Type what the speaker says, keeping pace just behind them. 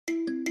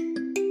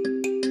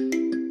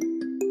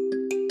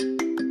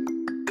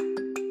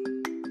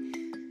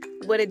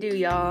What it do,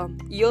 y'all?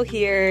 You'll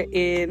hear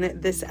in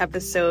this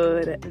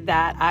episode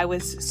that I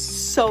was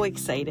so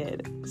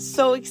excited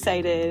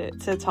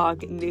to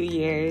talk New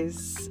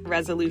Year's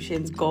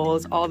resolutions,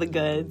 goals, all the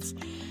goods.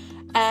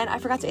 And I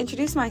forgot to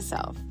introduce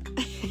myself.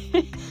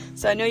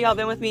 So I know y'all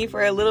been with me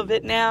for a little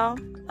bit now.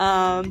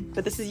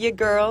 But this is your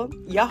girl,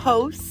 your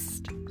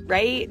host,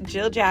 right?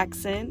 Jill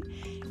Jackson,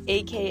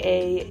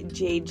 aka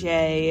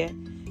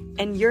JJ.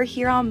 And you're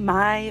here on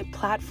my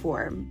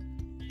platform,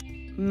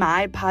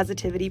 my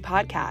positivity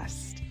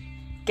podcast,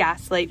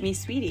 Gaslight Me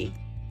Sweetie.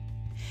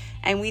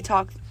 And we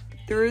talk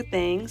through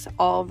things,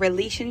 all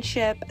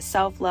relationship,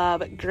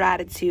 self-love,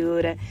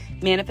 gratitude,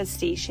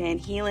 manifestation,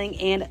 healing,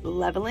 and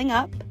leveling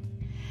up.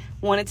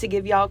 Wanted to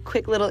give y'all a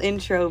quick little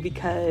intro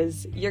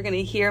because you're going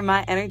to hear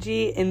my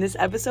energy in this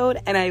episode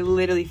and I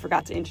literally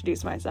forgot to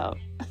introduce myself.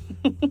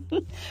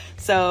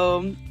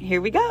 So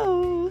here we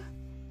go.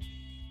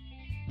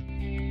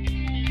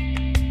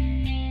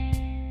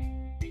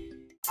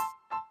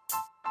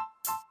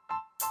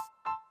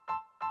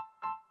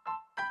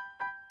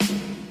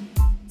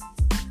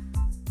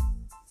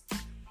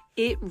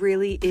 It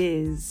really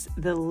is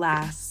the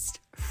last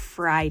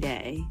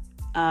Friday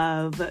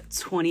of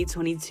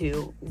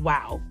 2022.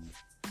 Wow.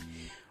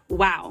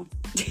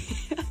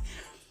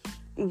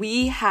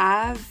 We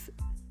have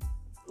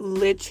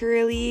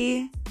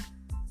literally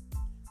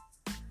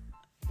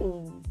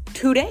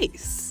 2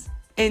 days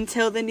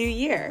until the new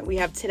year. We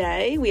have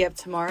today, we have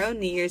tomorrow,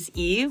 New Year's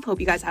Eve.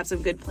 Hope you guys have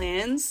some good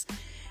plans.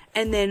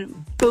 And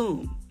then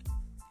boom,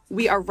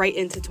 we are right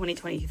into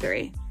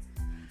 2023.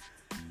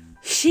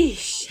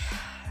 Sheesh.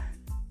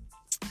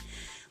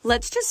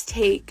 Let's just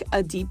take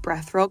a deep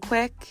breath real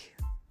quick.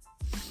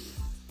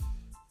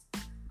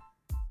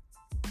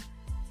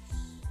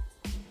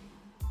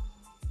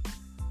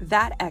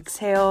 That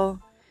exhale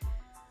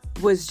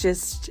was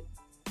just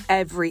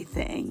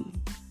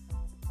everything.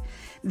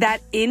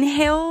 That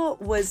inhale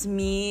was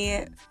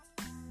me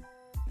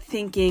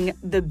thinking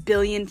the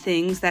billion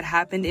things that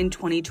happened in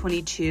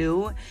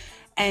 2022.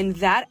 And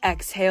that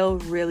exhale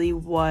really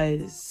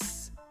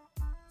was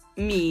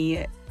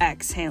me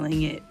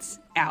exhaling it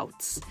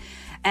out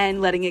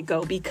and letting it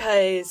go,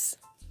 because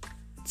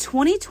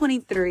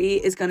 2023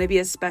 is going to be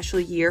a special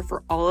year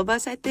for all of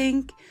us, I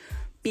think,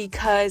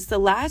 because the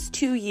last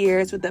 2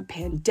 years with the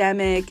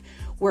pandemic,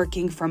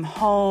 working from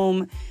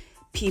home,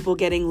 people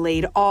getting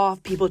laid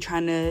off, people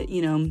trying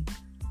to,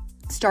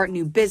 start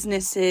new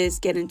businesses,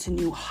 get into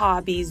new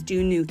hobbies,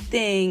 do new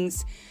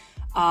things.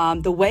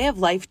 The way of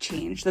life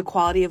changed, the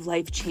quality of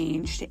life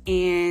changed.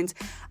 And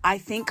I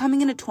think coming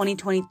into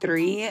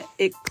 2023,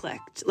 it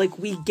clicked. Like,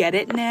 we get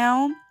it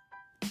now.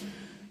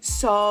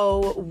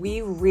 So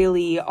we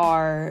really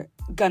are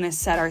gonna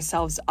set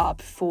ourselves up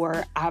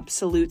for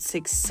absolute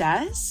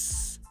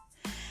success.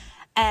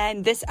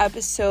 And this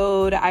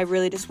episode, I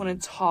really just want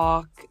to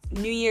talk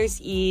New Year's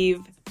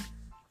Eve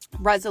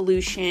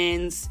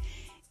resolutions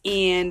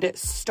and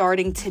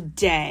starting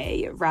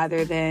today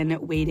rather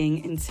than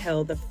waiting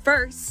until the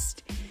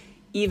 1st.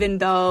 Even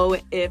though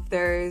if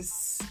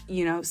there's,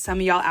 some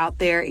of y'all out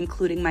there,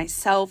 including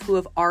myself, who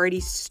have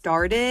already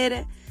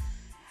started,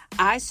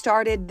 I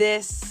started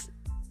this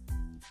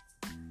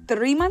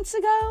 3 months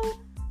ago.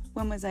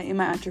 When was I in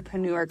my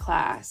entrepreneur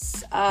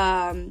class?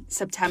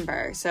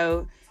 September.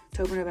 So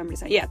October, November,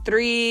 December. Yeah,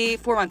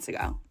 4 months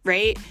ago,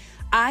 right?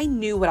 I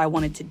knew what I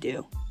wanted to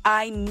do.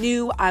 I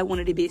knew I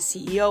wanted to be a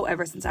CEO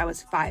ever since I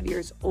was 5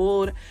 years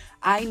old.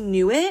 I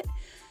knew it.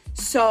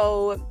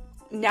 So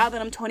now that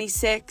I'm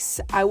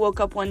 26, I woke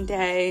up one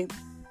day,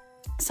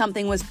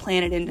 something was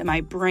planted into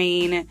my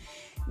brain,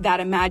 that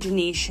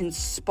imagination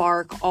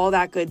spark, all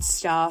that good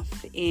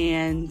stuff,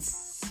 and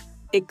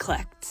it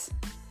clicked.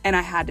 And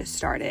I had to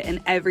start it.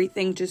 And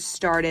everything just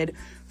started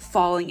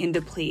falling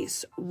into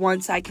place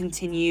once I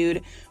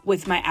continued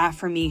with my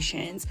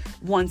affirmations,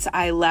 once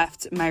I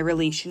left my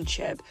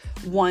relationship,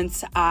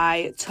 once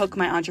I took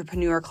my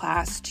entrepreneur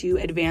class to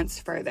advance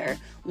further,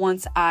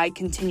 once I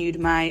continued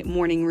my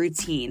morning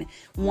routine,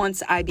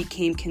 once I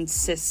became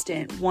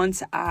consistent,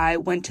 once I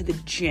went to the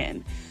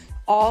gym.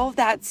 All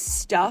that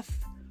stuff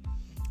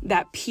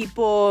that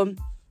people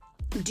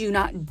do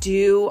not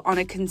do on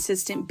a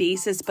consistent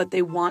basis, but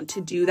they want to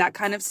do that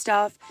kind of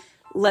stuff,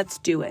 let's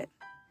do it.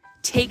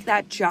 Take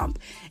that jump.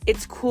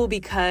 It's cool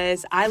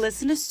because I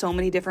listen to so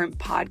many different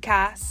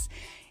podcasts,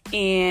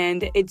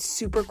 and it's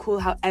super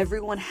cool how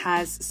everyone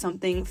has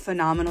something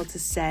phenomenal to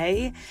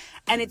say.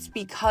 And it's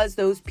because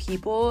those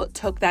people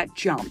took that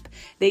jump.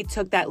 They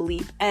took that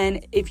leap.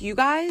 And if you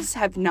guys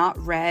have not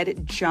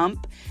read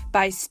Jump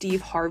by Steve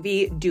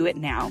Harvey, do it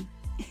now.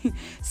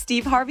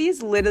 Steve Harvey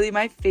is literally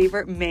my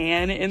favorite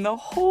man in the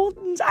whole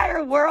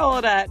entire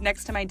world,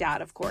 next to my dad,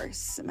 of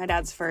course. My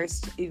dad's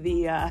first.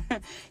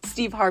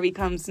 Steve Harvey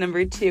comes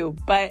number 2,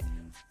 but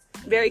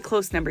very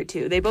close number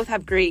 2. They both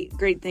have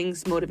great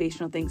things,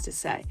 motivational things to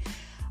say.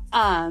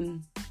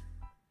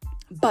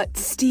 But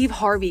Steve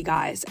Harvey,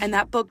 guys, and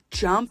that book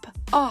Jump,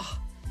 that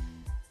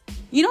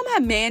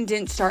man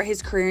didn't start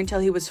his career until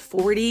he was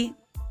 40.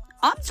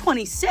 I'm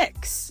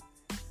 26.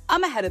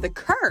 I'm ahead of the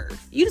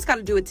curve. You just got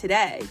to do it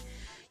today.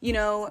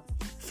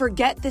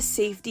 Forget the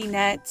safety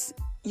nets.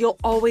 You'll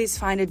always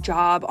find a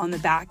job on the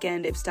back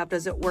end if stuff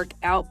doesn't work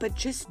out, but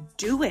just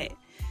do it.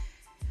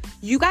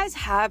 You guys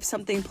have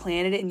something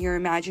planted in your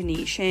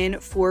imagination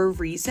for a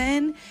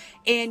reason,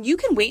 and you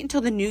can wait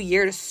until the new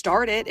year to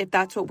start it if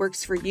that's what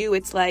works for you.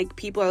 It's like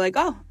people are like,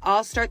 oh,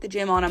 I'll start the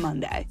gym on a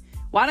Monday.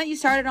 Why don't you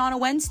start it on a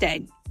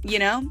Wednesday?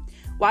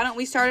 Why don't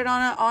we start it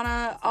on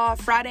a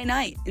Friday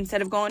night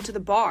instead of going to the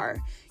bar?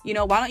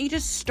 Why don't you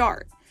just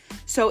start?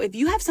 So if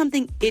you have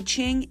something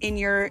itching in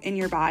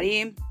your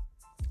body,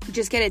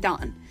 just get it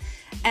done.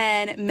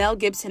 And Mel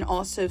Gibson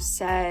also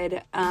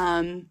said,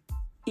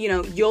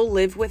 you'll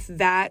live with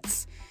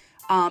that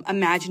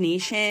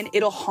imagination.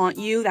 It'll haunt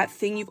you. That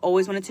thing you've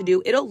always wanted to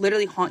do, it'll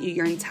literally haunt you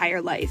your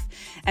entire life.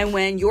 And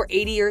when you're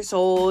 80 years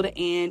old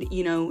and,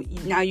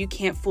 now you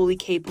can't fully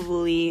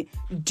capably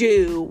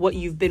do what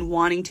you've been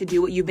wanting to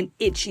do, what you've been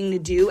itching to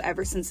do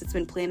ever since it's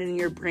been planted in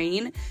your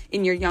brain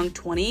in your young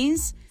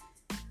 20s,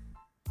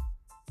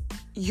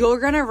 you're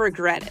going to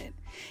regret it.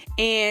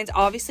 And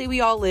obviously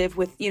we all live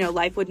with,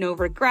 life with no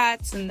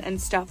regrets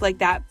and stuff like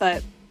that,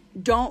 but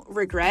don't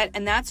regret.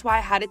 And that's why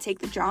I had to take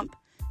the jump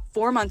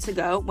 4 months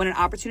ago when an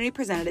opportunity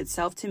presented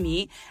itself to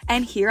me.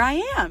 And here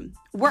I am.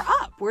 We're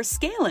up. We're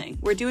scaling.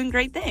 We're doing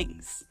great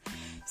things.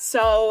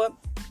 So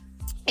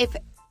if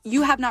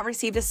you have not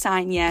received a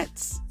sign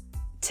yet,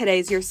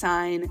 today's your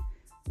sign.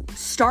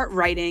 Start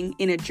writing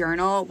in a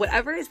journal.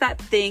 Whatever is that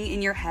thing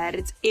in your head,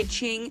 it's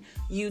itching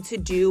you to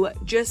do,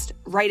 just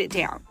write it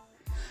down.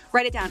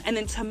 Write it down. And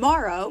then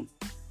tomorrow,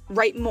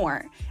 write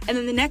more. And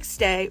then the next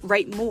day,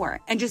 write more.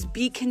 And just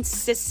be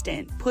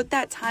consistent. Put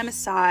that time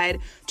aside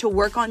to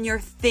work on your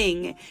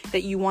thing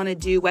that you want to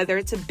do, whether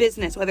it's a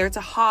business, whether it's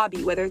a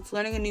hobby, whether it's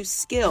learning a new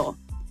skill.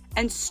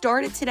 And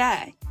start it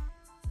today.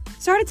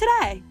 Start it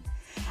today.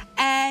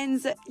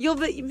 And you'll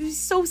be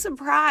so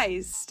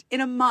surprised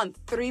in a month,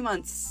 3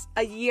 months,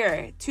 a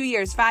year, 2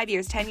 years, 5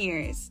 years, 10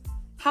 years,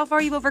 how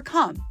far you've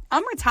overcome.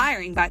 I'm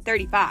retiring by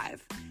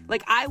 35.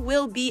 I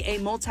will be a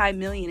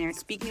multi-millionaire,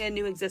 speaking it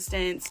into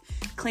existence,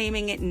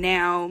 claiming it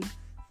now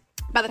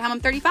by the time I'm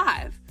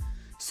 35.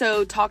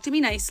 So talk to me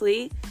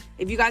nicely.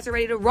 If you guys are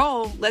ready to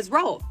roll, let's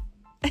roll.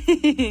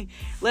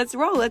 Let's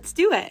roll. Let's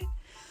do it.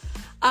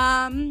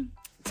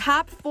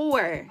 Top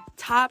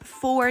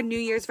four New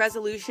Year's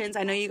resolutions.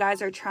 I know you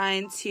guys are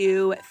trying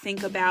to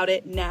think about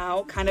it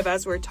now, kind of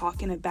as we're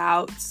talking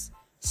about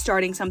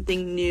starting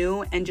something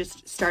new and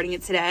just starting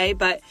it today.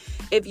 But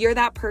if you're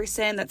that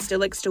person that still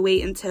likes to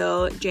wait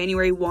until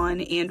January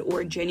 1 and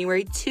or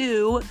January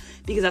 2,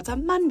 because that's a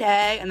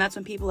Monday and that's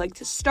when people like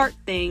to start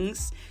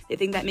things, they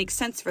think that makes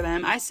sense for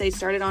them, I say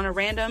start it on a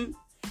random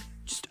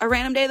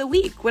day of the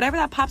week. Whatever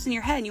that pops in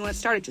your head and you want to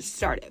start it, just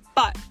start it.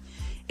 But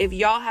if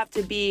y'all have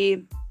to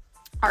be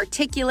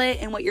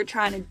articulate in what you're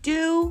trying to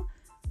do,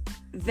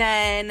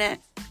 then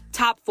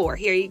top 4,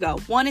 here you go.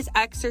 1 is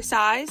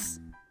exercise.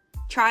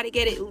 Try to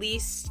get at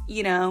least,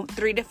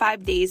 3 to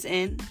 5 days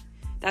in.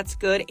 That's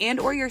good. And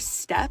or your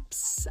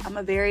steps. I'm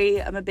a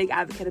big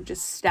advocate of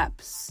just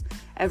steps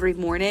every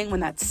morning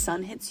when that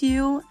sun hits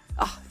you.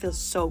 Oh, it feels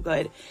so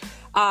good.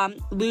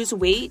 Lose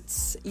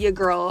weight. Your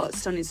girl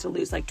still needs to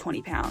lose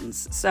 20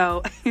 pounds.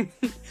 So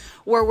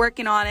we're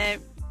working on it.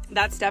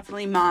 That's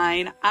definitely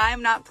mine.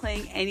 I'm not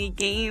playing any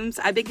games.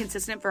 I've been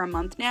consistent for a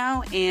month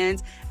now,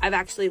 and I've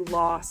actually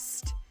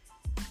lost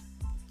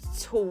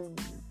 12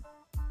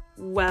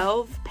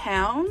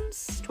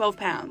 pounds.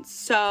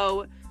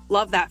 So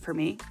love that for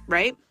me,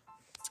 right?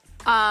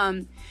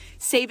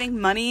 Saving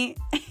money.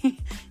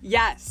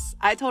 Yes.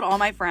 I told all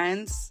my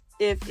friends,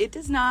 if it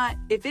is not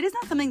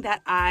something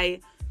that I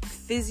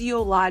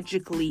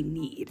physiologically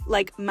need,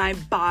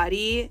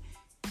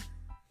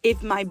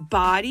 if my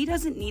body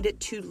doesn't need it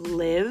to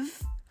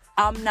live,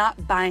 I'm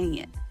not buying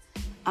it.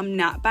 I'm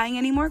not buying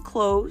any more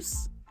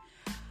clothes.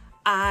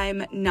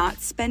 I'm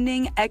not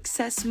spending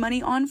excess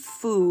money on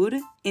food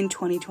in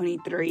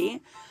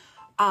 2023.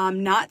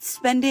 I'm not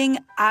spending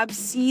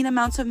obscene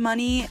amounts of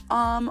money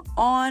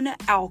on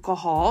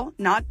alcohol.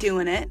 Not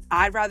doing it.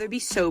 I'd rather be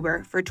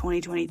sober for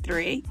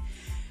 2023.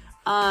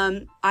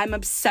 I'm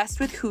obsessed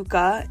with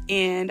hookah,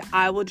 and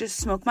I will just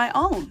smoke my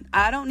own.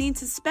 I don't need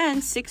to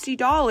spend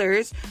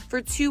 $60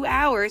 for 2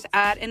 hours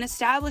at an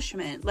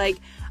establishment.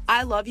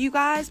 I love you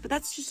guys, but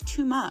that's just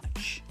too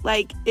much.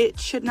 It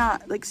should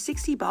not,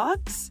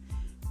 $60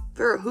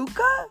 for a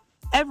hookah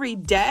every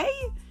day?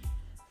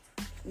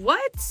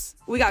 What?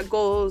 We got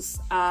goals.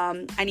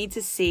 I need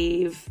to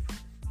save.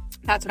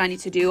 That's what I need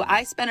to do.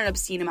 I spend an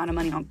obscene amount of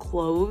money on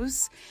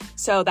clothes,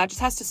 so that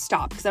just has to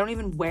stop because I don't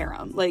even wear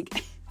them. I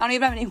don't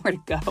even have anywhere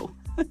to go.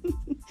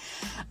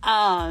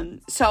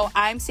 So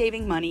I'm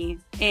saving money,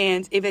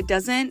 and if it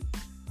doesn't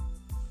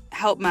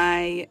help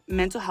my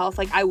mental health,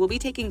 I will be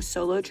taking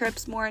solo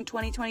trips more in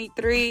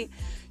 2023,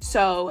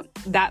 so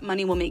that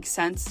money will make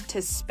sense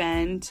to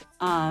spend.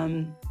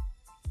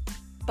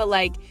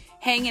 But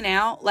hanging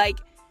out,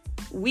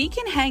 we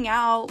can hang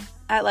out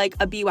at like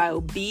a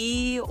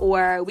BYOB,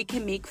 or we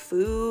can make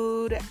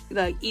food,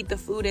 like eat the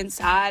food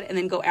inside and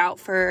then go out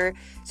for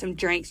some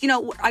drinks. You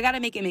know, I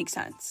gotta make it make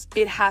sense.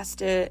 I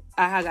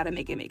gotta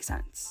make it make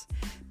sense,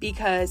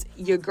 because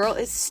your girl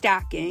is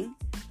stacking,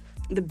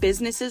 the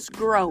business is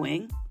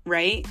growing,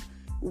 right?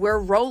 We're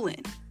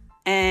rolling.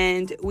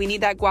 And we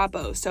need that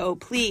guapo. So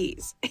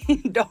please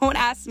don't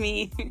ask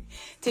me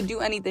to do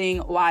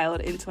anything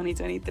wild in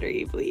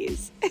 2023,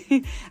 please.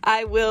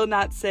 I will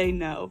not say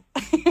no.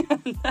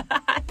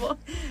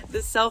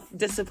 The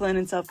self-discipline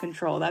and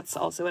self-control, that's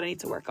also what I need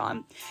to work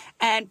on.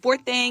 And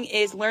fourth thing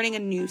is learning a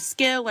new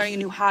skill, learning a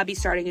new hobby,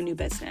 starting a new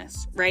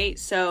business, right?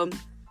 So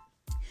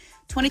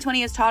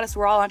 2020 has taught us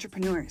we're all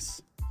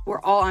entrepreneurs.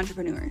 We're all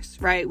entrepreneurs,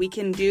 right? We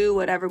can do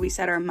whatever we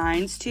set our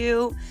minds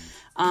to.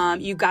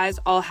 You guys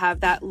all have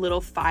that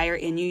little fire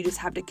in you. You just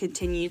have to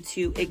continue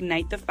to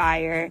ignite the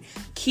fire,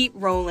 keep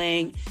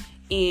rolling,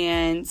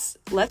 and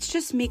let's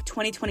just make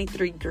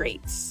 2023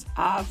 great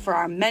for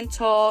our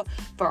mental,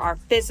 for our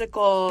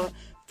physical,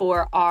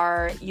 for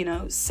our,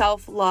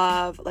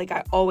 self-love, like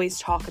I always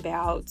talk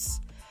about.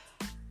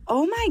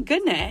 Oh my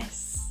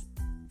goodness.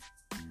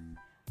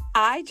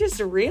 I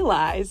just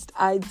realized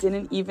I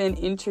didn't even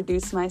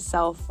introduce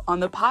myself on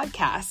the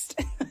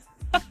podcast.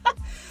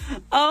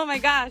 Oh my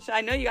gosh,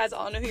 I know you guys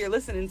all know who you're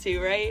listening to,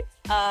 right?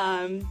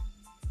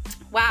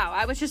 Wow,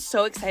 I was just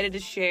so excited to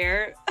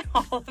share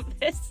all of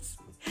this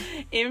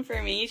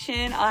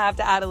information. I'll have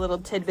to add a little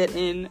tidbit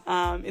in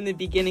the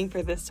beginning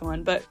for this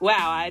one, but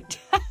wow,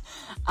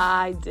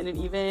 I didn't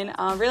even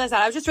realize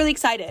that. I was just really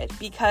excited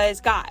because,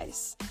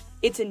 guys,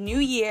 it's a new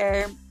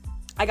year.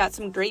 I got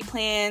some great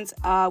plans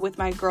with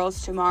my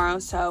girls tomorrow,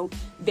 so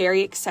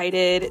very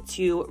excited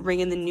to ring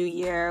in the new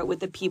year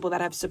with the people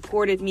that have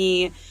supported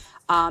me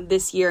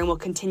this year and will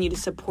continue to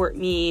support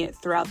me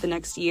throughout the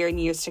next year and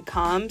years to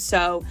come.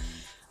 So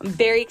I'm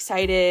very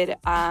excited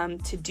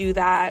to do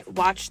that,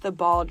 watch the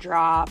ball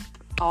drop,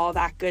 all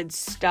that good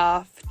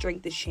stuff,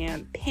 drink the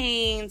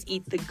champagnes,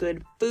 eat the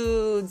good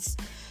foods.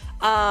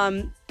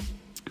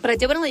 But I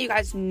did want to let you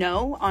guys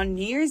know on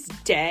New Year's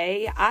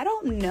Day, I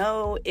don't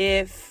know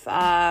if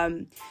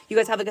you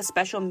guys have like a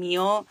special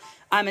meal.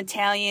 I'm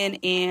Italian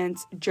and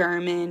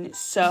German,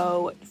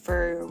 so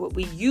for what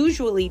we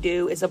usually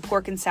do is a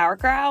pork and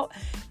sauerkraut,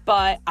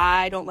 but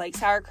I don't like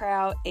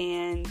sauerkraut,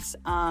 and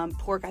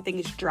pork I think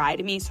is dry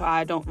to me, so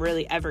I don't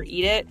really ever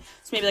eat it.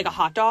 So maybe like a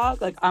hot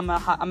dog, like I'm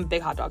a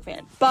big hot dog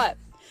fan. But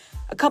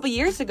a couple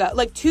years ago,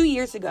 like 2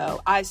 years ago,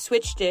 I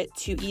switched it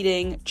to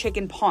eating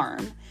chicken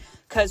parm.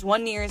 Because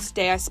one New Year's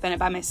Day I spent it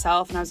by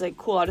myself, and I was like,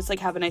 cool, I'll just like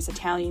have a nice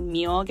Italian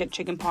meal, get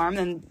chicken parm.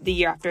 Then the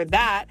year after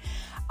that,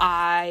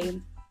 I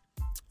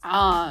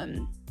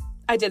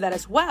did that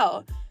as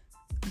well.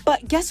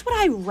 But guess what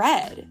I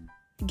read?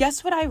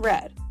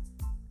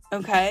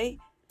 Okay?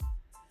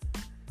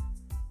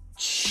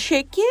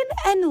 Chicken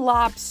and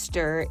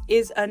lobster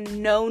is a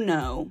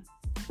no-no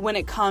when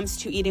it comes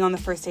to eating on the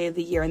first day of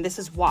the year. And this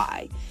is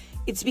why.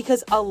 It's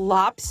because a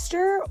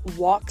lobster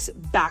walks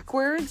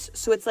backwards.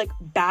 So it's like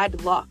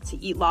bad luck to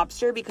eat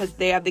lobster because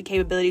they have the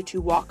capability to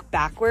walk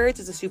backwards.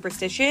 It's a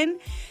superstition.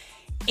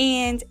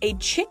 And a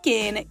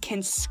chicken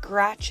can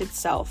scratch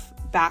itself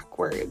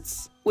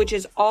backwards, which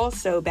is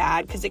also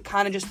bad because it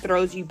kind of just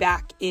throws you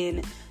back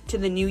in to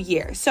the new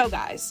year. So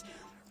guys,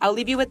 I'll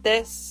leave you with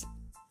this.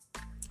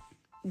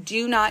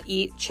 Do not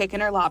eat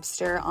chicken or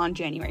lobster on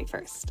January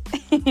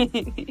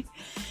 1st.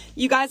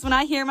 You guys, when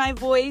I hear my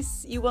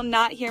voice, you will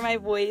not hear my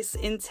voice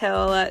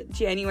until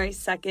January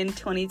 2nd,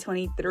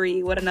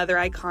 2023. What another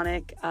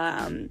iconic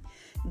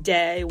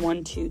day.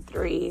 1, 2,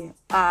 3.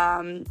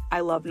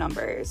 I love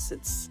numbers.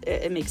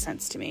 It makes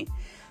sense to me.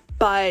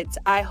 But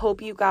I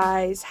hope you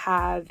guys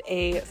have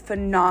a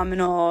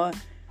phenomenal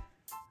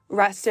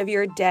rest of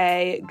your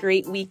day,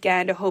 great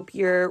weekend. I hope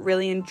you're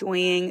really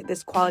enjoying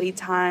this quality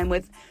time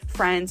with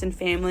friends and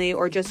family,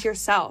 or just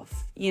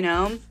yourself,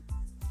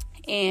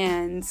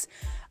 and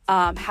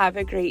have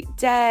a great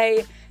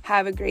day,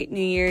 have a great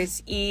New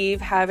Year's Eve,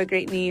 have a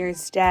great New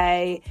Year's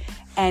Day,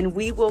 and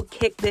we will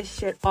kick this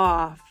shit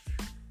off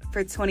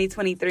for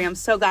 2023. I'm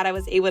so glad I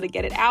was able to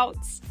get it out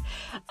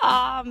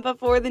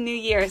before the new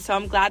year. So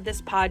I'm glad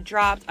this pod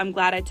dropped. I'm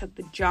glad I took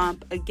the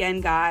jump.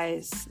 Again,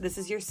 guys, this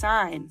is your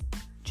sign.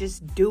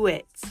 Just do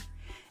it.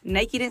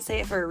 Nike didn't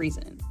say it for a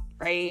reason,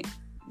 right?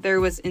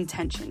 There was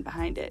intention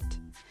behind it.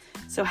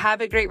 So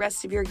have a great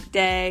rest of your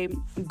day.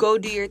 Go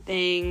do your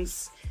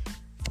things.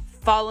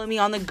 Follow me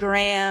on the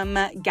gram.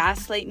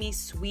 Gaslight me,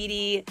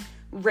 sweetie.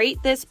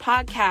 Rate this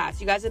podcast.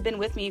 You guys have been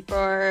with me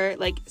for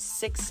like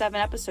 6-7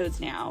 episodes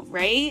now,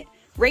 right?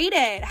 Rate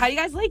it. How do you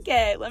guys like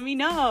it? Let me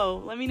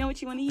know. Let me know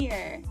what you want to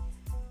hear.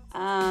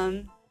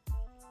 All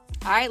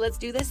right, let's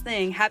do this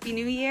thing. Happy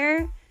New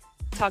Year.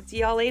 Talk to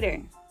y'all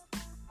later.